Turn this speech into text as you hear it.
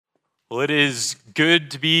Well, it is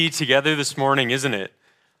good to be together this morning, isn't it?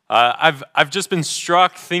 I've just been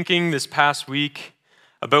struck thinking this past week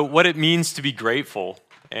about what it means to be grateful,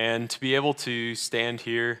 and to be able to stand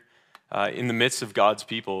here in the midst of God's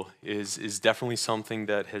people is definitely something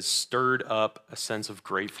that has stirred up a sense of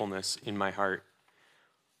gratefulness in my heart.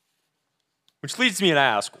 Which leads me to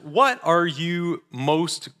ask, what are you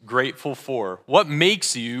most grateful for? What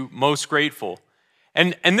makes you most grateful?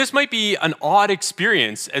 And this might be an odd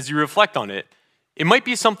experience as you reflect on it. It might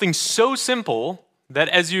be something so simple that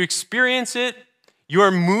as you experience it, you are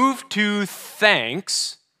moved to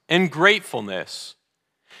thanks and gratefulness.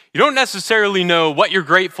 You don't necessarily know what you're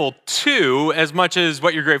grateful to as much as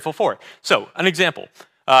what you're grateful for. So, an example.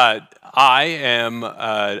 I am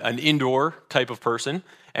an indoor type of person,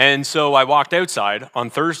 and so I walked outside on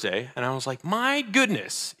Thursday, and I was like, my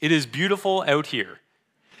goodness, it is beautiful out here.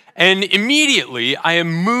 And immediately, I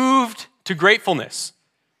am moved to gratefulness.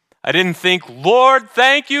 I didn't think, Lord,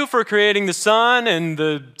 thank you for creating the sun and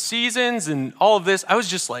the seasons and all of this. I was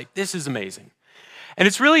just like, this is amazing. And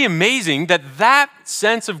it's really amazing that that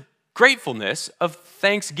sense of gratefulness, of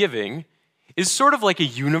thanksgiving, is sort of like a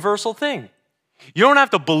universal thing. You don't have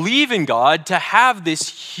to believe in God to have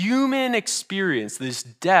this human experience, this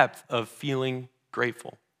depth of feeling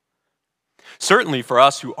grateful. Certainly for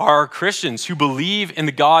us who are Christians, who believe in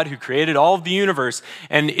the God who created all of the universe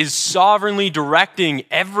and is sovereignly directing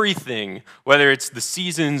everything, whether it's the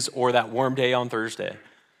seasons or that warm day on Thursday,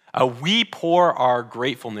 we pour our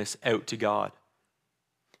gratefulness out to God.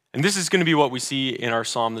 And this is going to be what we see in our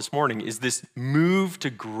psalm this morning, is this move to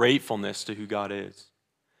gratefulness to who God is.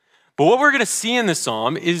 But what we're going to see in this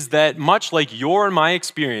psalm is that much like your and my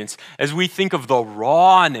experience, as we think of the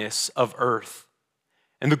rawness of earth,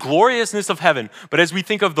 and the gloriousness of heaven. But as we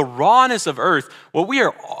think of the rawness of earth, what we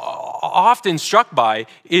are often struck by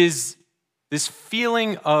is this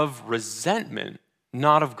feeling of resentment,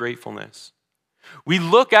 not of gratefulness. We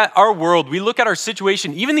look at our world, we look at our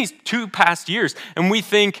situation, even these 2 past years, and we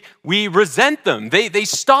think we resent them. They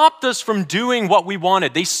stopped us from doing what we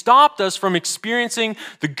wanted. They stopped us from experiencing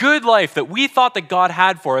the good life that we thought that God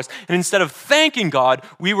had for us. And instead of thanking God,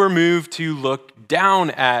 we were moved to look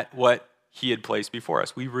down at what He had placed before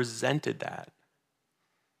us. We resented that.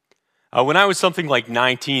 When I was something like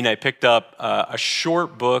 19, I picked up a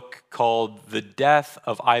short book called The Death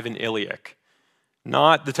of Ivan Ilyich.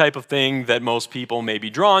 Not the type of thing that most people may be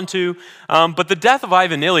drawn to, but The Death of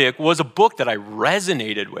Ivan Ilyich was a book that I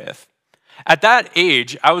resonated with. At that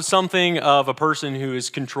age, I was something of a person who is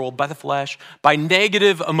controlled by the flesh, by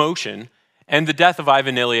negative emotion, and The Death of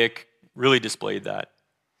Ivan Ilyich really displayed that.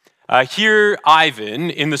 Here, Ivan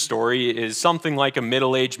in the story is something like a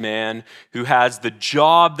middle-aged man who has the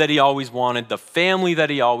job that he always wanted, the family that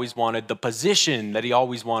he always wanted, the position that he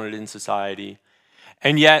always wanted in society.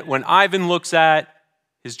 And yet, when Ivan looks at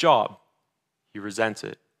his job, he resents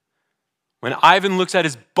it. When Ivan looks at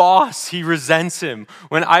his boss, he resents him.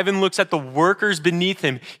 When Ivan looks at the workers beneath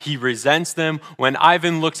him, he resents them. When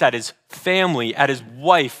Ivan looks at his family, at his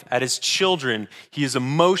wife, at his children, he is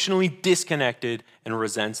emotionally disconnected and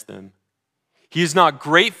resents them. He is not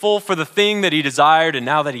grateful for the thing that he desired, and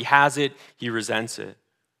now that he has it, he resents it.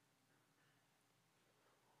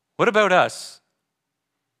 What about us?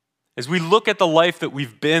 As we look at the life that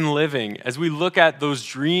we've been living, as we look at those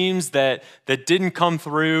dreams that didn't come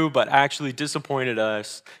through but actually disappointed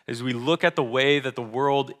us, as we look at the way that the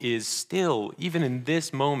world is still, even in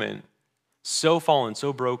this moment, so fallen,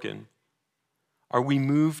 so broken, are we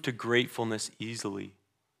moved to gratefulness easily?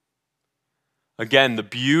 Again, the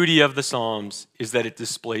beauty of the Psalms is that it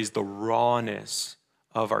displays the rawness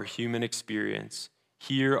of our human experience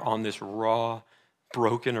here on this raw,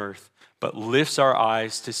 broken earth, but lifts our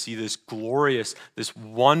eyes to see this glorious, this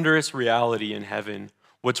wondrous reality in heaven,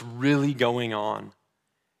 what's really going on,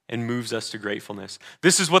 and moves us to gratefulness.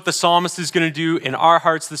 This is what the psalmist is going to do in our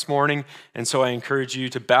hearts this morning, and so I encourage you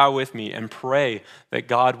to bow with me and pray that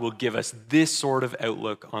God will give us this sort of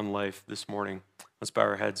outlook on life this morning. Let's bow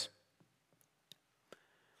our heads.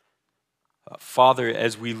 Father,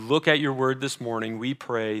 as we look at your word this morning, we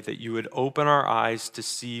pray that you would open our eyes to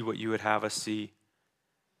see what you would have us see.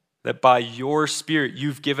 That by your Spirit,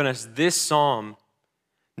 you've given us this psalm,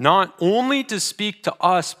 not only to speak to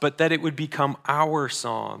us, but that it would become our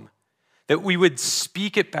psalm. That we would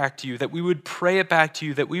speak it back to you, that we would pray it back to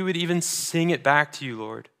you, that we would even sing it back to you,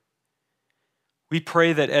 Lord. We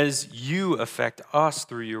pray that as you affect us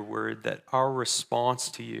through your word, that our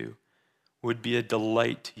response to you would be a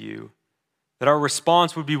delight to you. That our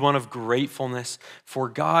response would be one of gratefulness. For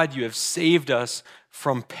God, you have saved us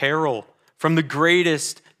from peril, from the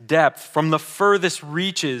greatest depth, from the furthest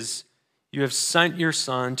reaches You have sent your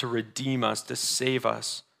Son to redeem us, to save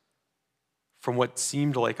us from what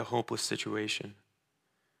seemed like a hopeless situation.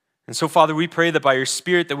 And so, Father, we pray that by your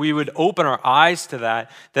Spirit that we would open our eyes to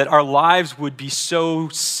that our lives would be so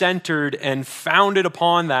centered and founded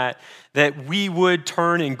upon that we would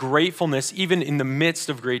turn in gratefulness even in the midst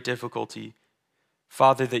of great difficulty.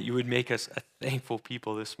 Father, that you would make us a thankful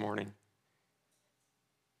people this morning.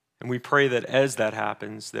 And we pray that as that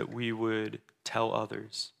happens, that we would tell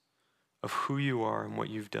others of who you are and what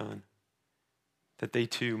you've done, that they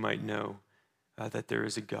too might know that there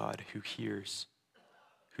is a God who hears,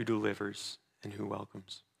 who delivers, and who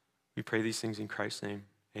welcomes. We pray these things in Christ's name.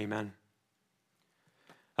 Amen.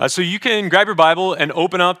 So you can grab your Bible and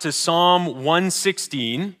open up to Psalm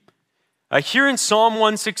 116. Here in Psalm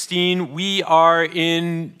 116, we are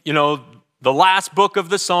in, the last book of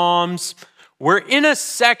the Psalms. We're in a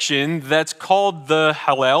section that's called the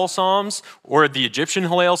Hallel Psalms, or the Egyptian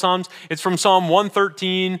Hallel Psalms. It's from Psalm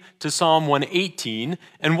 113 to Psalm 118.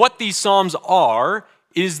 And what these psalms are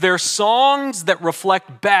is they're songs that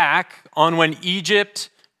reflect back on when Egypt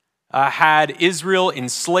had Israel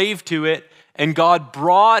enslaved to it, and God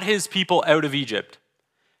brought his people out of Egypt.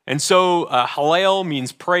 And so Hallel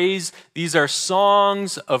means praise. These are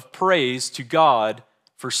songs of praise to God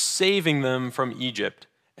for saving them from Egypt,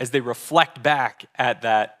 as they reflect back at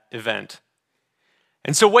that event.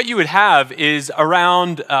 And so what you would have is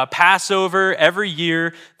around Passover every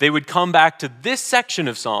year, they would come back to this section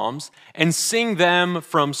of Psalms and sing them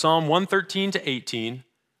from Psalm 113 to 18,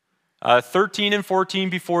 13 and 14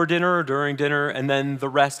 before dinner or during dinner, and then the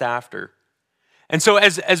rest after. And so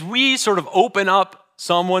as we sort of open up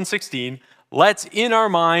Psalm 116, let's in our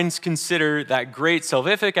minds consider that great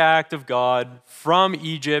salvific act of God from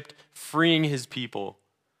Egypt freeing his people.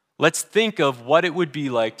 Let's think of what it would be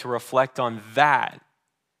like to reflect on that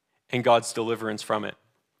and God's deliverance from it.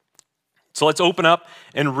 So let's open up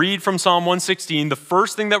and read from Psalm 116. The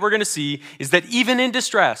first thing that we're going to see is that even in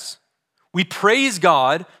distress, we praise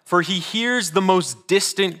God, for he hears the most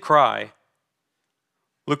distant cry.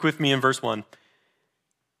 Look with me in verse 1.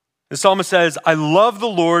 The psalmist says, I love the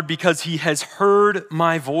Lord because he has heard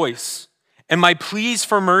my voice and my pleas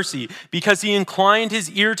for mercy, because he inclined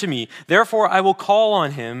his ear to me. Therefore, I will call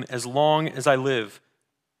on him as long as I live.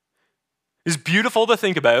 It's beautiful to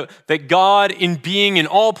think about that God, in being in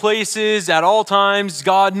all places, at all times,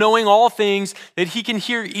 God knowing all things, that he can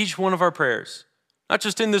hear each one of our prayers. Not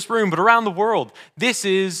just in this room, but around the world. This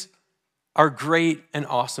is our great and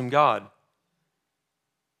awesome God.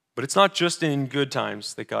 But it's not just in good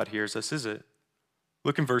times that God hears us, is it?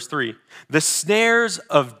 Look in verse 3. The snares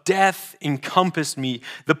of death encompassed me.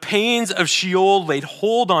 The pains of Sheol laid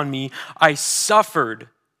hold on me. I suffered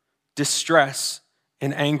distress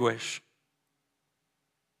and anguish.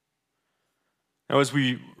 Now, as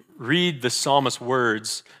we read the psalmist's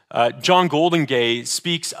words, John Goldingay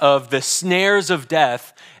speaks of the snares of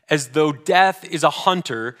death as though death is a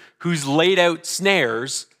hunter who's laid out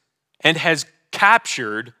snares and has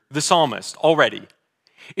captured the psalmist already.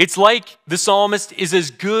 It's like the psalmist is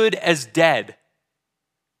as good as dead.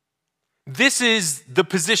 This is the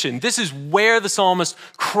position. This is where the psalmist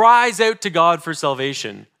cries out to God for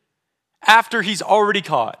salvation after he's already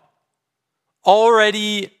caught,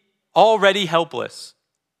 already helpless.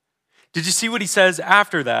 Did you see what he says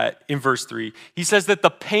after that in verse 3? He says that the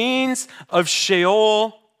pains of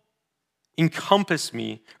Sheol encompassed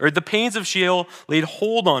me, or the pains of Sheol laid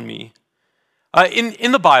hold on me.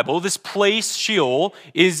 In the Bible, this place, Sheol,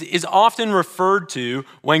 is often referred to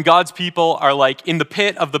when God's people are like in the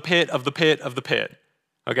pit of the pit of the pit of the pit.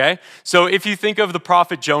 Okay? So if you think of the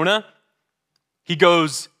prophet Jonah, he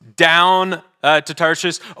goes down to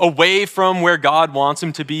Tarshish, away from where God wants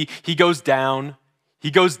him to be. He goes down. He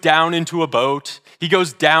goes down into a boat. He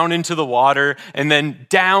goes down into the water and then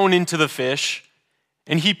down into the fish.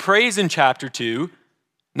 And he prays in chapter 2,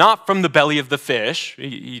 not from the belly of the fish,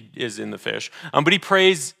 he is in the fish, but he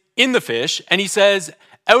prays in the fish, and he says,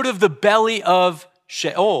 out of the belly of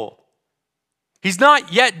Sheol. He's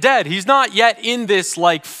not yet dead. He's not yet in this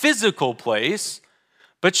like physical place,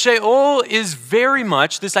 but Sheol is very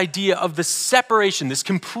much this idea of the separation, this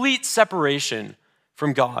complete separation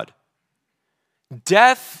from God.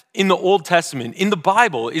 Death in the Old Testament, in the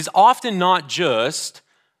Bible, is often not just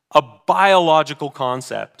a biological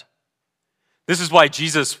concept. This is why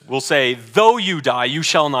Jesus will say, though you die, you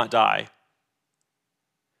shall not die.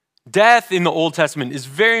 Death in the Old Testament is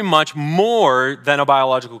very much more than a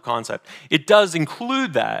biological concept. It does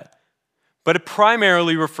include that, but it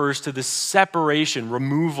primarily refers to the separation,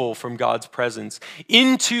 removal from God's presence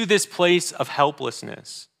into this place of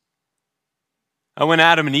helplessness. When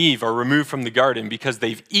Adam and Eve are removed from the garden because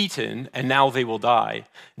they've eaten and now they will die,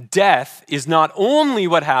 death is not only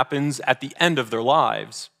what happens at the end of their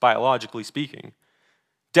lives, biologically speaking.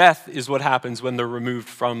 Death is what happens when they're removed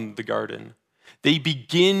from the garden. They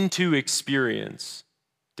begin to experience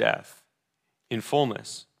death in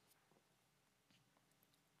fullness.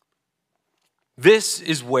 This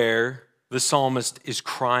is where the psalmist is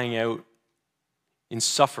crying out in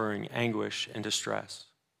suffering, anguish, and distress.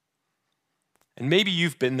 And maybe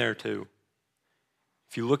you've been there too.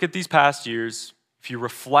 If you look at these past years, if you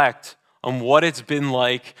reflect on what it's been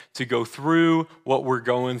like to go through what we're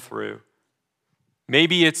going through,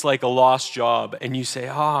 maybe it's like a lost job and you say,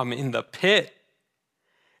 I'm in the pit.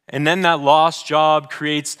 And then that lost job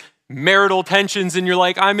creates marital tensions and you're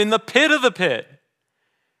like, I'm in the pit of the pit.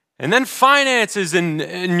 And then finances and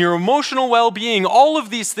your emotional well-being, all of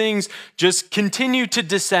these things just continue to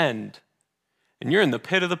descend. And you're in the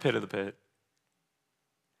pit of the pit of the pit.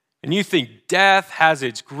 And you think death has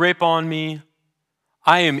its grip on me.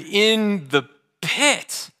 I am in the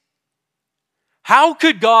pit. How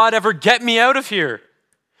could God ever get me out of here?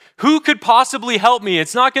 Who could possibly help me?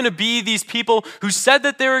 It's not going to be these people who said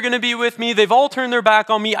that they were going to be with me. They've all turned their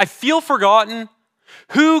back on me. I feel forgotten.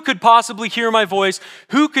 Who could possibly hear my voice?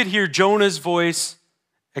 Who could hear Jonah's voice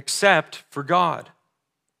except for God?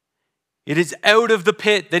 It is out of the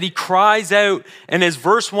pit that he cries out. And as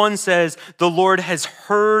verse 1 says, the Lord has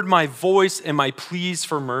heard my voice and my pleas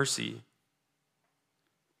for mercy.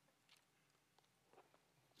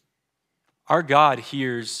 Our God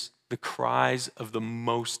hears the cries of the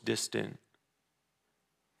most distant.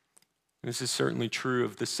 This is certainly true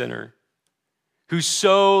of the sinner who's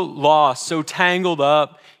so lost, so tangled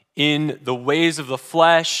up in the ways of the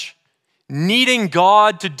flesh, needing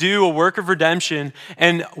God to do a work of redemption.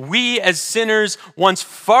 And we as sinners, once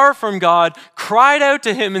far from God, cried out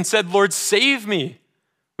to him and said, Lord, save me,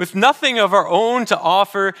 with nothing of our own to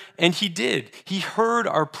offer. And he did. He heard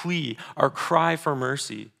our plea, our cry for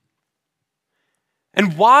mercy.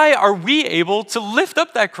 And why are we able to lift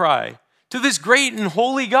up that cry to this great and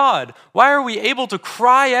holy God? Why are we able to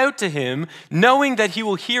cry out to him, knowing that he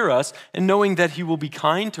will hear us and knowing that he will be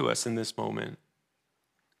kind to us in this moment?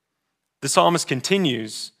 The psalmist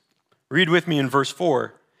continues. Read with me in verse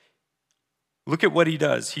 4. Look at what he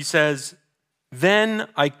does. He says, then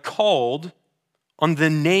I called on the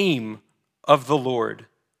name of the Lord.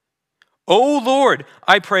 O Lord,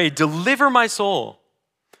 I pray, deliver my soul.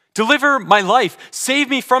 Deliver my life. Save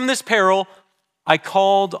me from this peril. I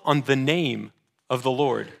called on the name of the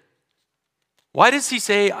Lord. Why does he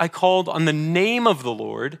say, I called on the name of the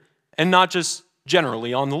Lord and not just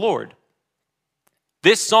generally on the Lord?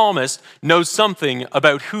 This psalmist knows something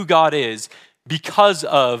about who God is because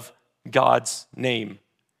of God's name.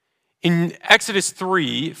 In Exodus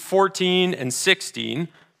 3, 14 and 16,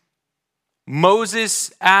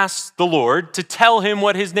 Moses asks the Lord to tell him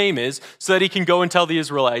what his name is so that he can go and tell the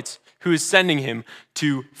Israelites who is sending him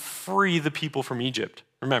to free the people from Egypt.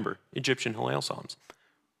 Remember, Egyptian Hallel Psalms.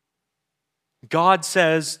 God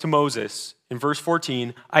says to Moses in verse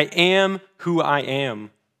 14, I am who I am.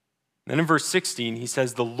 Then in verse 16, he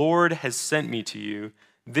says, the Lord has sent me to you.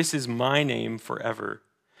 This is my name forever.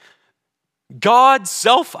 God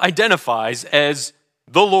self-identifies as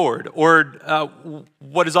the Lord, or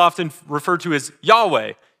what is often referred to as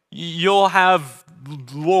Yahweh. You'll have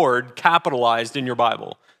Lord capitalized in your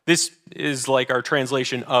Bible. This is like our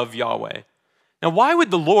translation of Yahweh. Now, why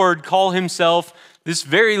would the Lord call himself this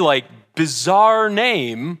very bizarre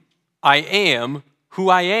name, I am who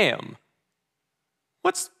I am?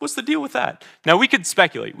 What's the deal with that? Now, we could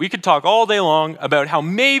speculate. We could talk all day long about how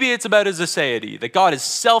maybe it's about his aseity, that God is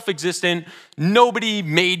self-existent. Nobody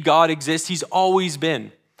made God exist. He's always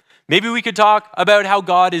been. Maybe we could talk about how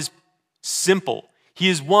God is simple. He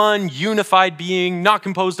is one unified being, not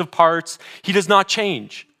composed of parts. He does not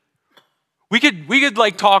change. We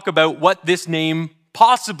could talk about what this name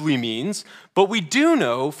possibly means, but we do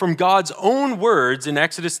know from God's own words in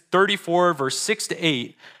Exodus 34, verse 6 to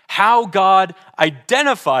 8, how God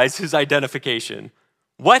identifies his identification.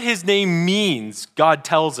 What his name means, God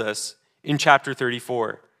tells us in chapter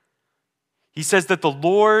 34. He says that the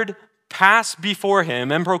Lord passed before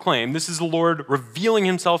him and proclaimed, this is the Lord revealing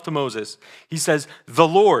himself to Moses. He says, the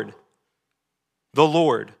Lord.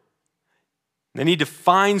 Then he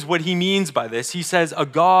defines what he means by this. He says, a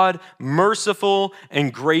God merciful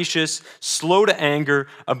and gracious, slow to anger,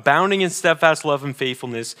 abounding in steadfast love and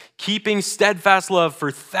faithfulness, keeping steadfast love for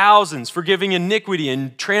thousands, forgiving iniquity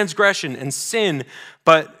and transgression and sin,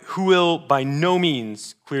 but who will by no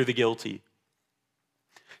means clear the guilty.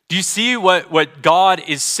 Do you see what God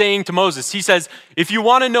is saying to Moses? He says, if you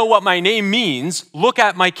want to know what my name means, look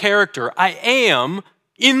at my character. I am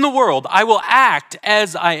in the world. I will act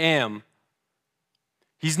as I am.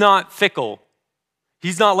 He's not fickle.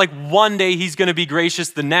 He's not like one day he's going to be gracious,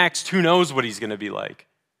 the next, who knows what he's going to be like.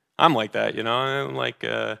 I'm like that, you know. I'm like,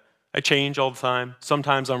 I change all the time.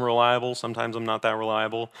 Sometimes I'm reliable. Sometimes I'm not that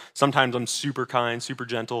reliable. Sometimes I'm super kind, super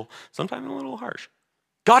gentle. Sometimes I'm a little harsh.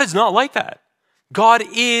 God is not like that. God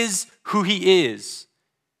is who he is.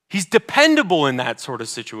 He's dependable in that sort of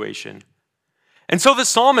situation. And so the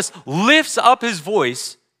psalmist lifts up his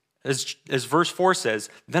voice, as verse 4 says,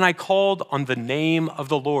 then I called on the name of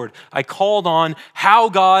the Lord. I called on how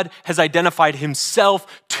God has identified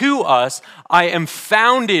himself to us. I am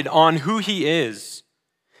founded on who he is.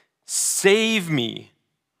 Save me.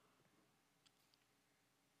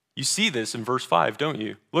 You see this in verse 5, don't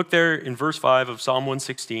you? Look there in verse 5 of Psalm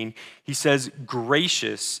 116. He says,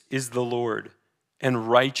 gracious is the Lord and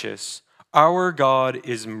righteous. Our God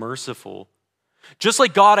is merciful. Just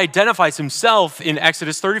like God identifies himself in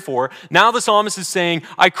Exodus 34, now the psalmist is saying,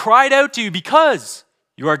 I cried out to you because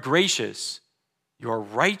you are gracious, you are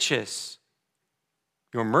righteous,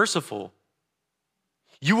 you are merciful.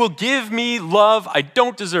 You will give me love I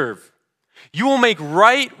don't deserve. You will make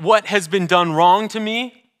right what has been done wrong to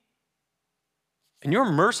me. And you're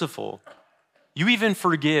merciful. You even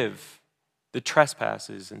forgive the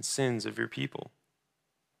trespasses and sins of your people.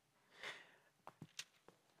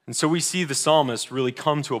 And so we see the psalmist really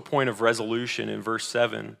come to a point of resolution in verse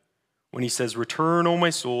 7 when he says, return, O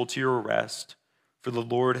my soul, to your rest, for the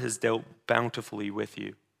Lord has dealt bountifully with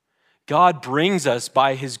you. God brings us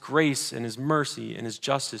by his grace and his mercy and his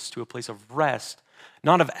justice to a place of rest,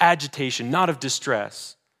 not of agitation, not of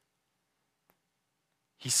distress.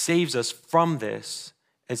 He saves us from this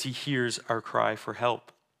as he hears our cry for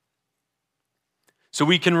help. So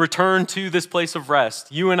we can return to this place of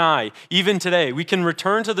rest. You and I, even today, we can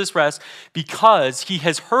return to this rest because he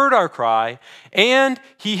has heard our cry and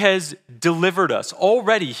he has delivered us.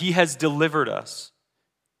 Already he has delivered us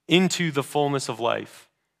into the fullness of life.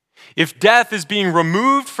 If death is being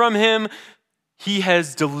removed from him, he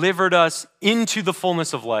has delivered us into the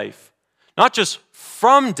fullness of life. Not just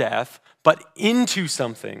from death, but into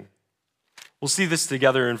something. We'll see this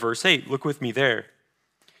together in verse 8. Look with me there.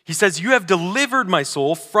 He says, you have delivered my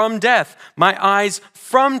soul from death, my eyes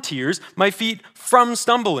from tears, my feet from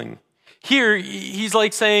stumbling. Here, he's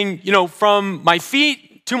like saying, from my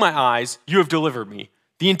feet to my eyes, you have delivered me.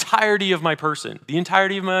 The entirety of my person, the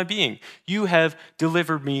entirety of my being. You have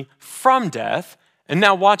delivered me from death. And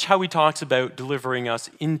now watch how he talks about delivering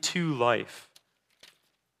us into life.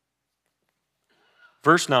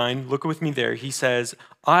 Verse 9, look with me there. He says,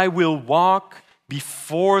 I will walk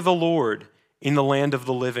before the Lord in the land of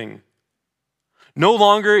the living. No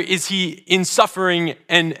longer is he in suffering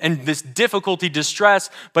and this difficulty, distress,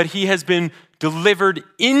 but he has been delivered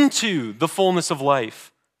into the fullness of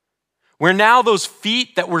life. Where now those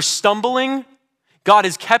feet that were stumbling, God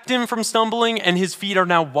has kept him from stumbling, and his feet are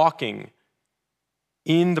now walking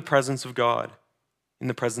in the presence of God, in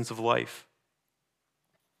the presence of life.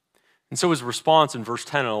 And so his response in verse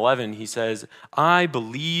 10 and 11, he says, I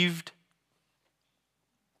believed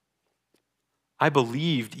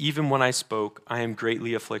even when I spoke, I am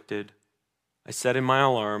greatly afflicted. I said in my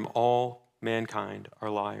alarm, all mankind are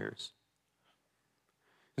liars.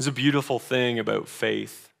 There's a beautiful thing about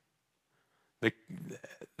faith.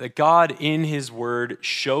 That God in his word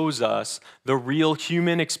shows us the real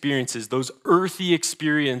human experiences, those earthy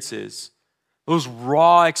experiences, those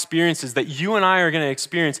raw experiences that you and I are going to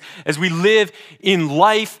experience. As we live in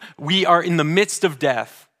life, we are in the midst of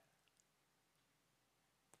death.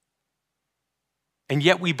 And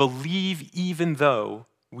yet we believe even though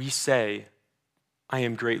we say, I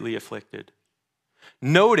am greatly afflicted.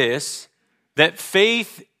 Notice that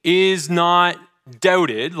faith is not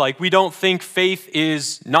doubted, like we don't think faith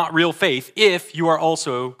is not real faith if you are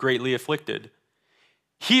also greatly afflicted.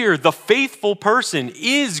 Here, the faithful person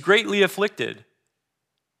is greatly afflicted.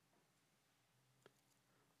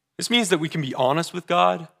 This means that we can be honest with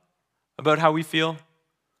God about how we feel.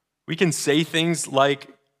 We can say things like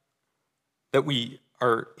that we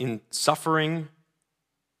are in suffering,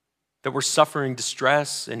 that we're suffering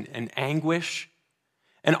distress and anguish,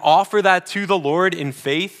 and offer that to the Lord in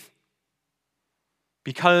faith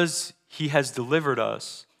because he has delivered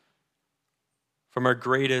us from our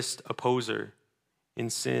greatest opposer in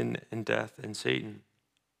sin and death and Satan.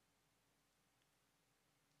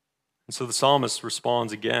 And so the psalmist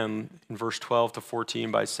responds again in verse 12 to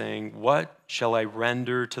 14 by saying, "What shall I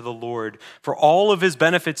render to the Lord for all of his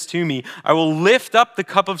benefits to me? I will lift up the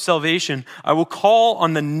cup of salvation. I will call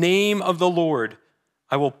on the name of the Lord.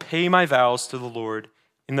 I will pay my vows to the Lord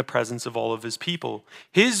in the presence of all of his people."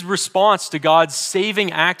 His response to God's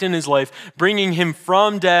saving act in his life, bringing him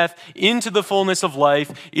from death into the fullness of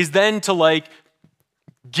life, is then to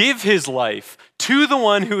give his life to the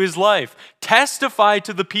one who is life, testify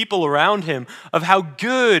to the people around him of how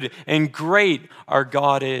good and great our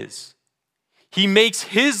God is. He makes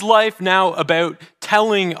his life now about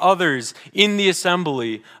telling others in the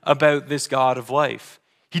assembly about this God of life.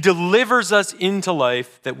 He delivers us into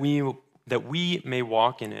life that we may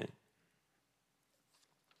walk in it.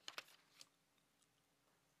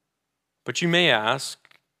 But you may ask,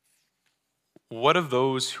 what of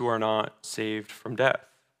those who are not saved from death?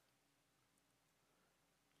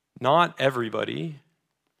 Not everybody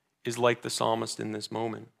is like the psalmist in this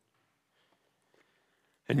moment.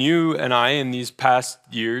 And you and I, in these past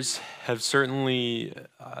years, have certainly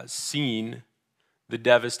seen the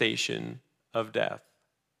devastation of death.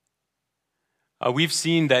 We've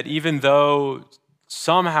seen that even though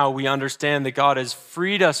somehow we understand that God has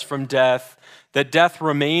freed us from death, that death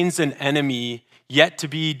remains an enemy yet to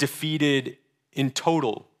be defeated in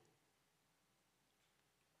total.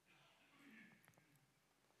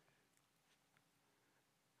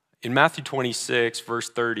 In Matthew 26, verse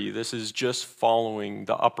 30, this is just following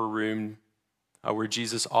the upper room where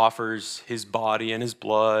Jesus offers his body and his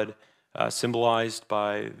blood, symbolized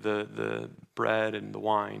by the bread and the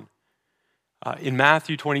wine. In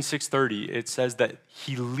Matthew 26:30, it says that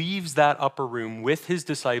he leaves that upper room with his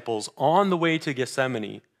disciples on the way to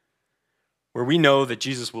Gethsemane, where we know that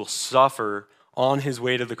Jesus will suffer on his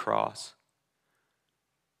way to the cross.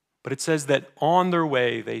 But it says that on their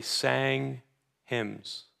way, they sang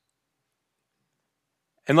hymns.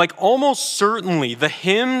 And almost certainly, the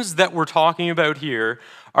hymns that we're talking about here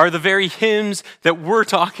are the very hymns that we're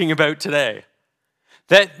talking about today.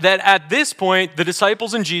 That at this point, the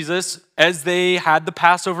disciples and Jesus, as they had the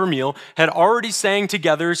Passover meal, had already sang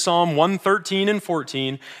together Psalm 113 and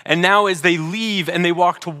 14. And now as they leave and they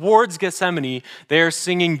walk towards Gethsemane, they are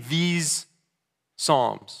singing these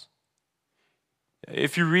psalms.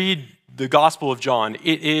 If you read the Gospel of John,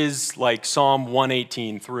 it is like Psalm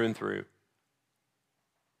 118 through and through.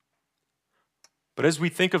 But as we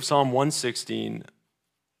think of Psalm 116,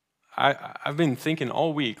 I've been thinking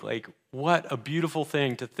all week, what a beautiful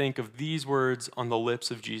thing to think of these words on the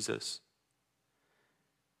lips of Jesus.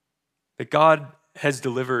 That God has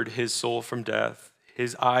delivered his soul from death,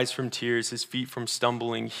 his eyes from tears, his feet from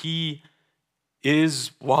stumbling. He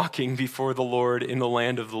is walking before the Lord in the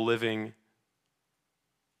land of the living.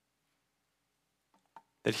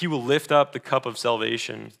 That he will lift up the cup of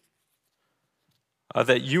salvation.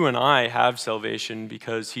 That you and I have salvation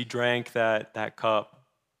because he drank that cup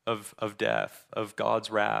of death, of God's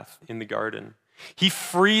wrath in the garden. He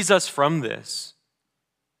frees us from this.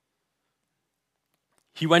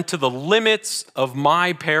 He went to the limits of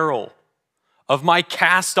my peril, of my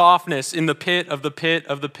cast-offness in the pit of the pit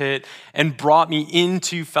of the pit, and brought me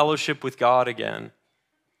into fellowship with God again.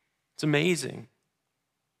 It's amazing.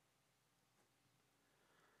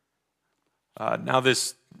 Now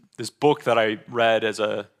this book that I read as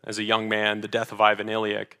a young man, The Death of Ivan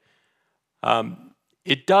Ilyich,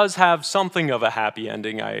 it does have something of a happy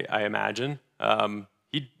ending, I imagine.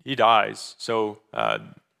 He dies, so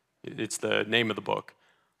it's the name of the book.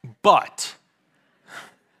 But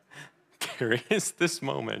there is this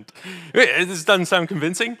moment. This doesn't sound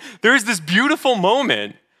convincing. There is this beautiful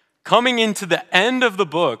moment coming into the end of the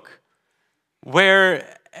book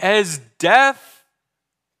where as death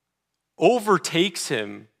overtakes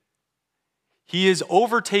him, he is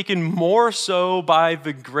overtaken more so by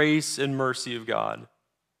the grace and mercy of God.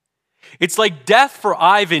 It's like death for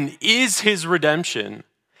Ivan is his redemption.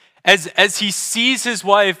 As he sees his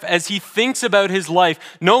wife, as he thinks about his life,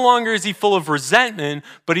 no longer is he full of resentment,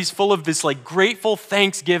 but he's full of this grateful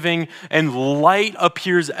thanksgiving, and light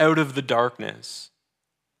appears out of the darkness.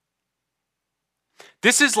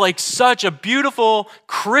 This is such a beautiful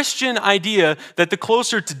Christian idea that the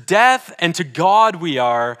closer to death and to God we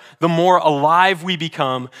are, the more alive we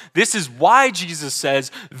become. This is why Jesus says,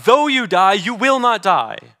 though you die, you will not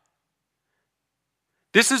die.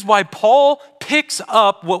 This is why Paul picks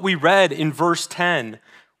up what we read in verse 10,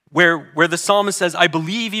 where the psalmist says, I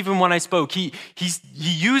believe even when I spoke. He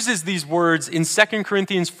uses these words in 2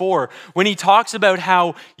 Corinthians 4 when he talks about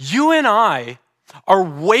how you and I are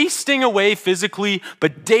wasting away physically,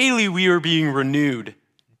 but daily we are being renewed,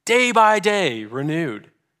 day by day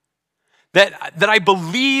renewed. that I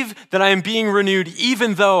believe that I am being renewed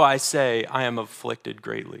even though I say I am afflicted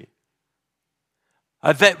greatly.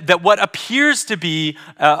 That what appears to be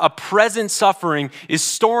a present suffering is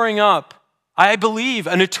storing up, I believe,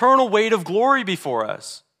 an eternal weight of glory before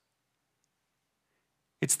us.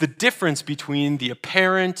 It's the difference between the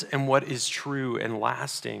apparent and what is true and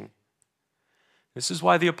lasting. This is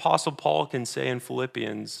why the Apostle Paul can say in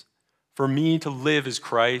Philippians, "For me to live is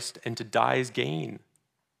Christ and to die is gain."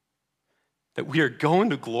 That we are going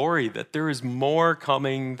to glory, that there is more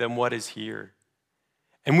coming than what is here.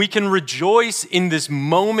 And we can rejoice in this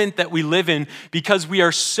moment that we live in because we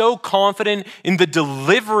are so confident in the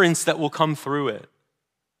deliverance that will come through it.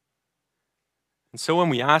 And so when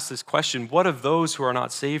we ask this question, what of those who are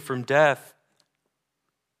not saved from death?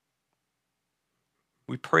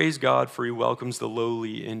 We praise God for he welcomes the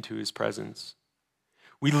lowly into his presence.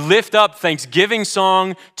 We lift up thanksgiving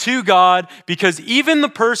song to God because even the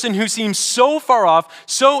person who seems so far off,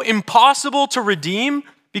 so impossible to redeem,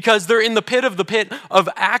 because they're in the pit of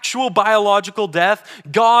actual biological death,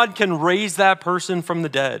 God can raise that person from the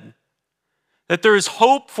dead. That there is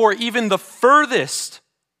hope for even the furthest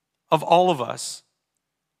of all of us.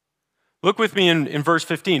 Look with me in verse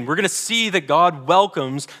 15. We're going to see that God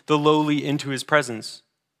welcomes the lowly into his presence.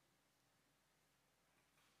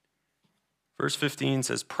 Verse 15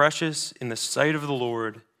 says, "Precious in the sight of the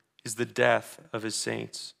Lord is the death of his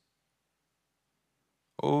saints.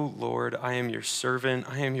 O Lord, I am your servant,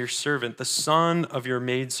 the son of your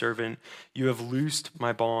maidservant. You have loosed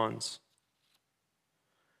my bonds."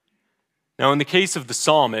 Now, in the case of the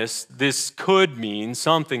psalmist, this could mean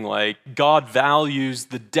something like God values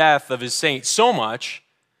the death of his saint so much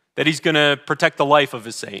that he's going to protect the life of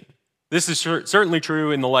his saint. This is certainly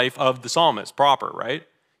true in the life of the psalmist proper, right?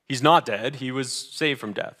 He's not dead. He was saved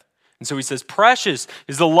from death. And so he says, "Precious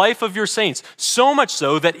is the life of your saints, so much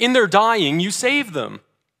so that in their dying you save them."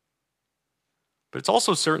 But it's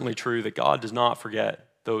also certainly true that God does not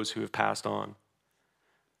forget those who have passed on.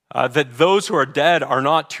 That those who are dead are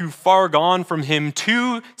not too far gone from him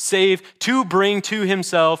to save, to bring to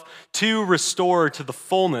himself, to restore to the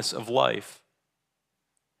fullness of life.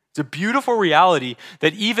 It's a beautiful reality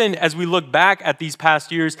that even as we look back at these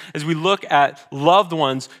past years, as we look at loved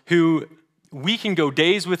ones who we can go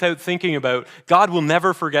days without thinking about, God will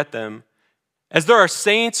never forget them. As there are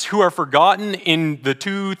saints who are forgotten in the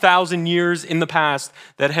 2,000 years in the past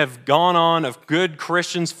that have gone on of good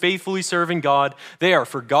Christians faithfully serving God, they are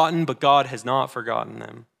forgotten, but God has not forgotten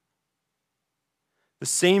them. The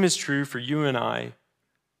same is true for you and I.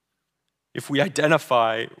 If we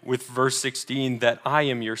identify with verse 16 that I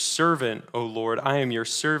am your servant, O Lord, I am your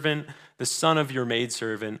servant, the son of your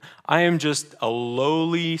maidservant. I am just a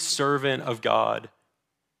lowly servant of God.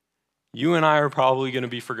 You and I are probably going to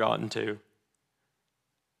be forgotten too.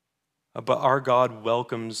 But our God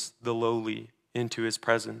welcomes the lowly into his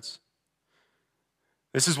presence.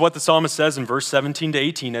 This is what the psalmist says in verse 17 to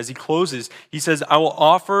 18 as he closes. He says, "I will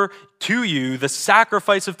offer to you the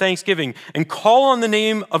sacrifice of thanksgiving and call on the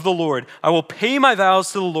name of the Lord. I will pay my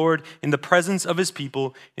vows to the Lord in the presence of his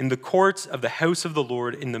people, in the courts of the house of the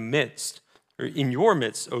Lord, in your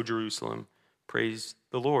midst, O Jerusalem. Praise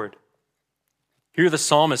the Lord." Here the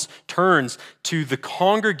psalmist turns to the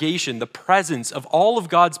congregation, the presence of all of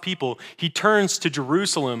God's people. He turns to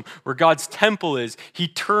Jerusalem, where God's temple is. He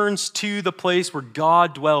turns to the place where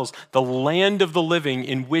God dwells, the land of the living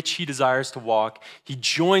in which he desires to walk. He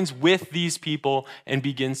joins with these people and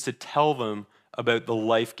begins to tell them about the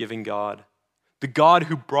life-giving God, the God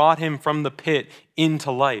who brought him from the pit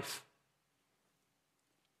into life.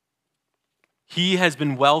 He has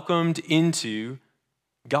been welcomed into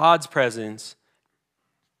God's presence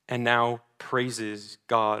and now praises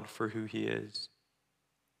God for who he is.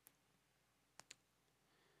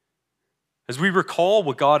 As we recall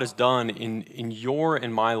what God has done in your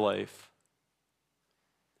and my life,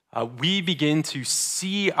 we begin to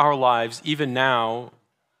see our lives even now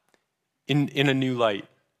in a new light.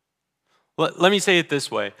 Let me say it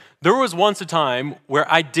this way. There was once a time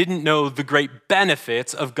where I didn't know the great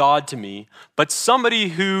benefits of God to me, but somebody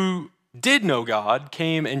who did know God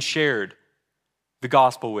came and shared the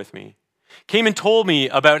gospel with me, came and told me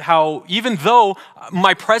about how even though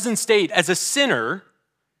my present state as a sinner,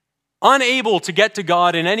 unable to get to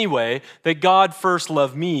God in any way, that God first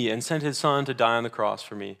loved me and sent his son to die on the cross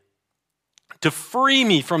for me, to free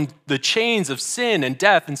me from the chains of sin and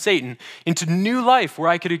death and Satan into new life where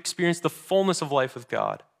I could experience the fullness of life with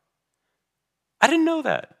God. I didn't know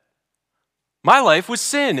that. My life was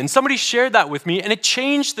sin, and somebody shared that with me, and it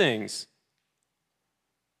changed things.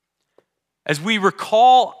 As we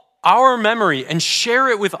recall our memory and share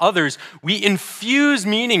it with others, we infuse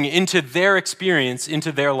meaning into their experience,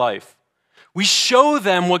 into their life. We show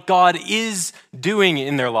them what God is doing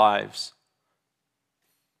in their lives.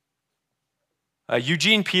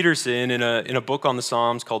 Eugene Peterson, in a book on the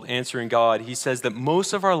Psalms called Answering God, he says that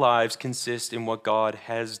most of our lives consist in what God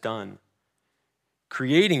has done.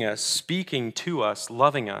 Creating us, speaking to us,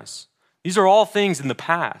 loving us. These are all things in the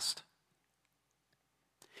past.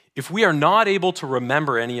 If we are not able to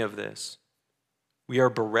remember any of this, we are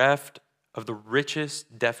bereft of the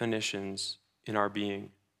richest definitions in our being.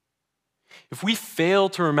 If we fail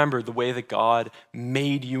to remember the way that God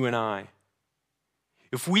made you and I,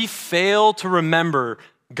 if we fail to remember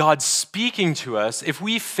God speaking to us, if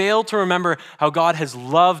we fail to remember how God has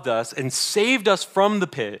loved us and saved us from the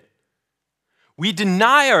pit, we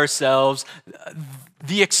deny ourselves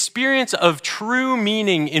the experience of true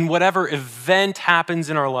meaning in whatever event happens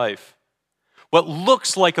in our life. What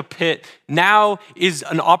looks like a pit now is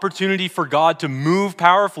an opportunity for God to move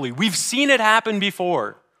powerfully. We've seen it happen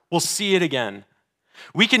before. We'll see it again.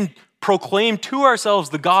 We can proclaim to ourselves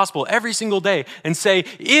the gospel every single day and say,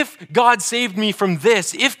 if God saved me from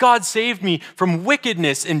this, if God saved me from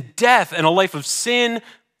wickedness and death and a life of sin,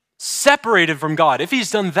 separated from God, if he's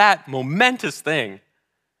done that momentous thing,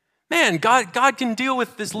 man, God can deal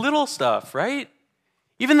with this little stuff, right?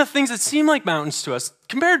 Even the things that seem like mountains to us,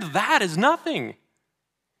 compared to that, is nothing.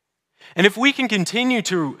 And if we can continue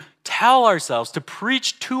to tell ourselves, to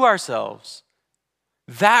preach to ourselves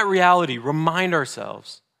that reality, remind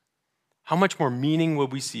ourselves, how much more meaning will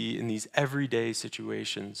we see in these everyday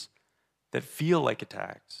situations that feel like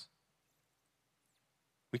attacks?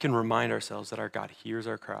 We can remind ourselves that our God hears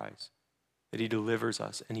our cries, that he delivers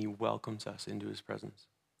us, and he welcomes us into his presence.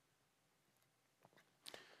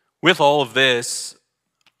 With all of this,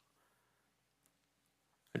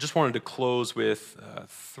 I just wanted to close with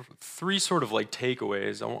three sort of like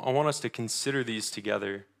takeaways. I want us to consider these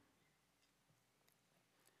together.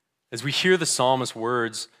 As we hear the psalmist's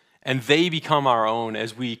words, and they become our own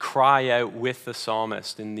as we cry out with the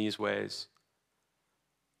psalmist in these ways.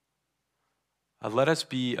 Let us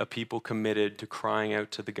be a people committed to crying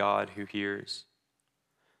out to the God who hears.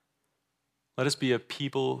 Let us be a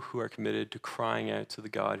people who are committed to crying out to the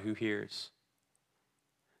God who hears.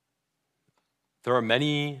 There are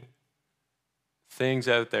many things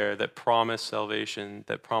out there that promise salvation,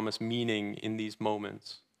 that promise meaning in these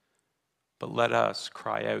moments. But let us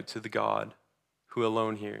cry out to the God who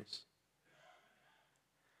alone hears.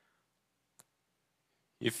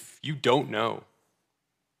 If you don't know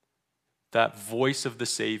that voice of the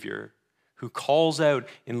Savior who calls out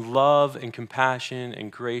in love and compassion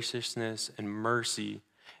and graciousness and mercy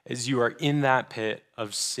as you are in that pit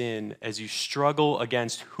of sin, as you struggle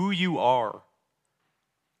against who you are,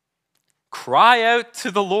 cry out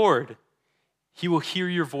to the Lord. He will hear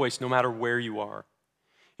your voice no matter where you are.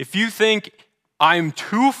 If you think, I'm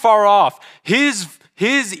too far off, his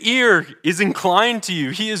ear is inclined to you.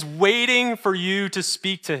 He is waiting for you to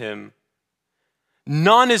speak to him.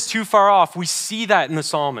 None is too far off. We see that in the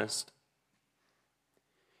psalmist.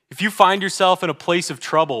 If you find yourself in a place of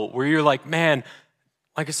trouble where you're like, man,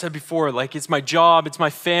 like I said before, like it's my job, it's my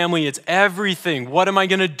family, it's everything. What am I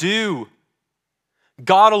going to do?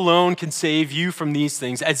 God alone can save you from these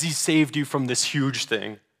things as he saved you from this huge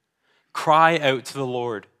thing. Cry out to the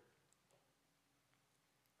Lord.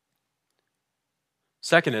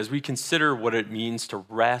 Second, as we consider what it means to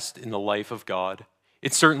rest in the life of God,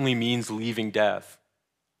 it certainly means leaving death.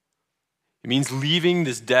 It means leaving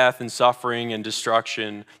this death and suffering and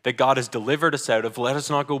destruction that God has delivered us out of. Let us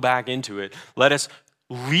not go back into it. Let us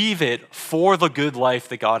leave it for the good life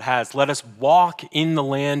that God has. Let us walk in the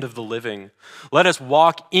land of the living. Let us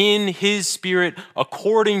walk in his Spirit,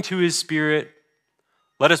 according to his Spirit.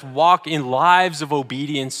 Let us walk in lives of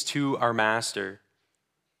obedience to our Master.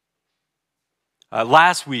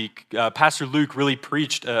 Last week, Pastor Luke really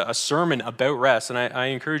preached a sermon about rest, and I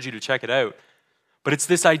encourage you to check it out. But it's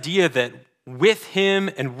this idea that with him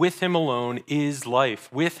and with him alone is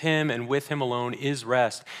life. With him and with him alone is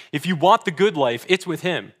rest. If you want the good life, it's with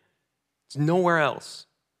him. It's nowhere else.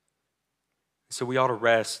 So we ought to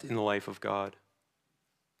rest in the life of God.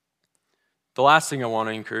 The last thing I want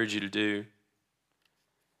to encourage you to do,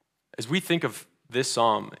 as we think of this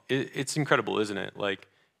psalm, it's incredible, isn't it? Like,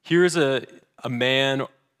 here's a man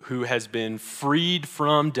who has been freed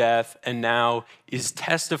from death and now is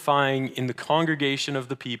testifying in the congregation of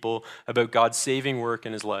the people about God's saving work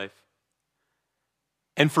in his life.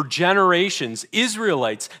 And for generations,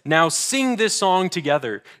 Israelites now sing this song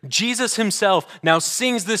together. Jesus himself now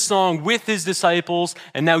sings this song with his disciples.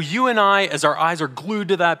 And now you and I, as our eyes are glued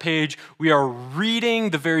to that page, we are reading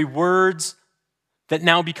the very words that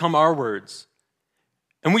now become our words.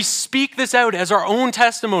 And we speak this out as our own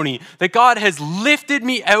testimony that God has lifted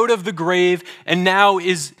me out of the grave and now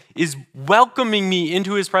is welcoming me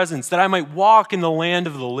into his presence, that I might walk in the land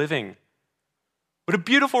of the living. What a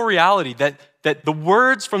beautiful reality that the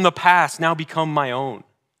words from the past now become my own.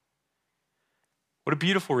 What a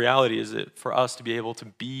beautiful reality is it for us to be able to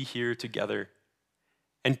be here together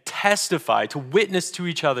and testify, to witness to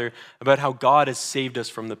each other about how God has saved us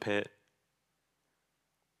from the pit.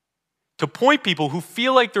 To point people who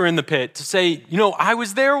feel like they're in the pit to say, I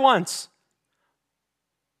was there once.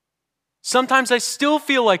 Sometimes I still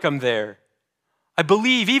feel like I'm there. I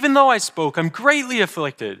believe, even though I spoke, I'm greatly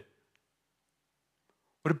afflicted.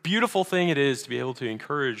 What a beautiful thing it is to be able to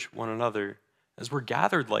encourage one another as we're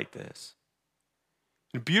gathered like this.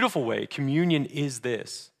 In a beautiful way, communion is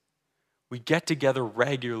this. We get together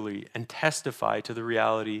regularly and testify to the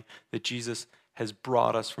reality that Jesus has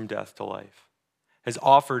brought us from death to life, has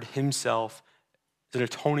offered himself as an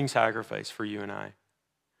atoning sacrifice for you and I.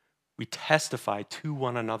 We testify to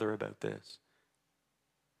one another about this.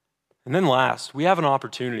 And then last, we have an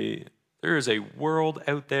opportunity. There is a world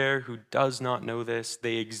out there who does not know this.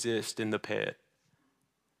 They exist in the pit.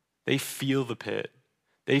 They feel the pit.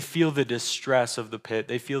 They feel the distress of the pit.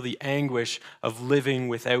 They feel the anguish of living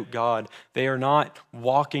without God. They are not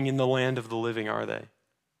walking in the land of the living, are they?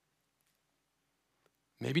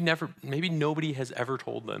 Maybe nobody has ever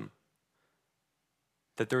told them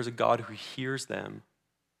that there is a God who hears them,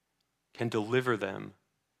 can deliver them,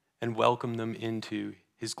 and welcome them into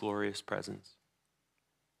his glorious presence.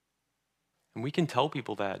 And we can tell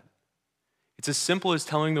people that. It's as simple as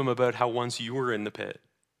telling them about how once you were in the pit,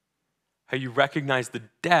 how you recognize the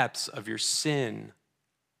depths of your sin,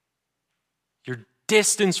 your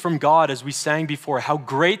distance from God, as we sang before, how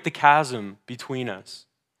great the chasm between us.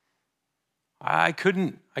 I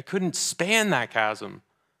couldn't span that chasm.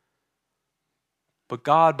 But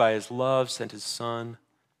God, by his love, sent his son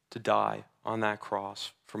to die on that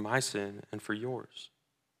cross for my sin and for yours.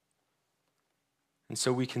 And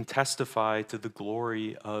so we can testify to the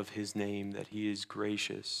glory of his name, that he is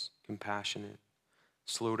gracious, compassionate,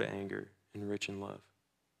 slow to anger, and rich in love.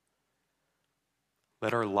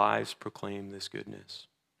 Let our lives proclaim this goodness.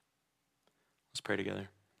 Let's pray together.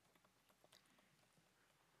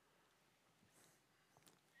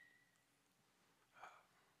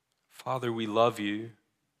 Father, we love you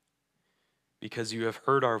because you have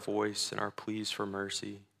heard our voice and our pleas for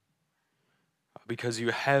mercy, because you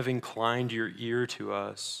have inclined your ear to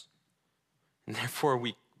us, and therefore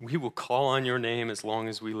we will call on your name as long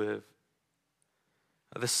as we live.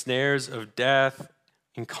 The snares of death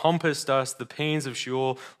encompassed us, the pains of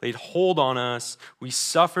Sheol laid hold on us. We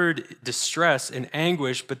suffered distress and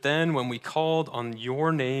anguish, but then when we called on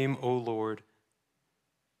your name, O Lord,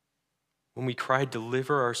 when we cried,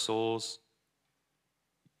 deliver our souls,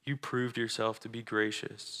 you proved yourself to be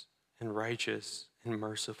gracious and righteous and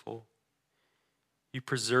merciful. You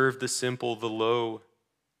preserved the simple, the low.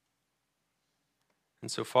 And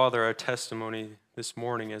so, Father, our testimony this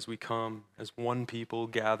morning as we come as one people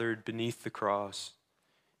gathered beneath the cross,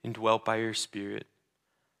 indwelt by your Spirit,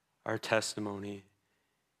 our testimony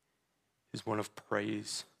is one of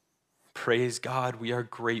praise. Praise God, we are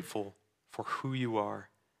grateful for who you are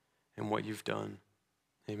and what you've done.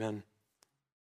 Amen.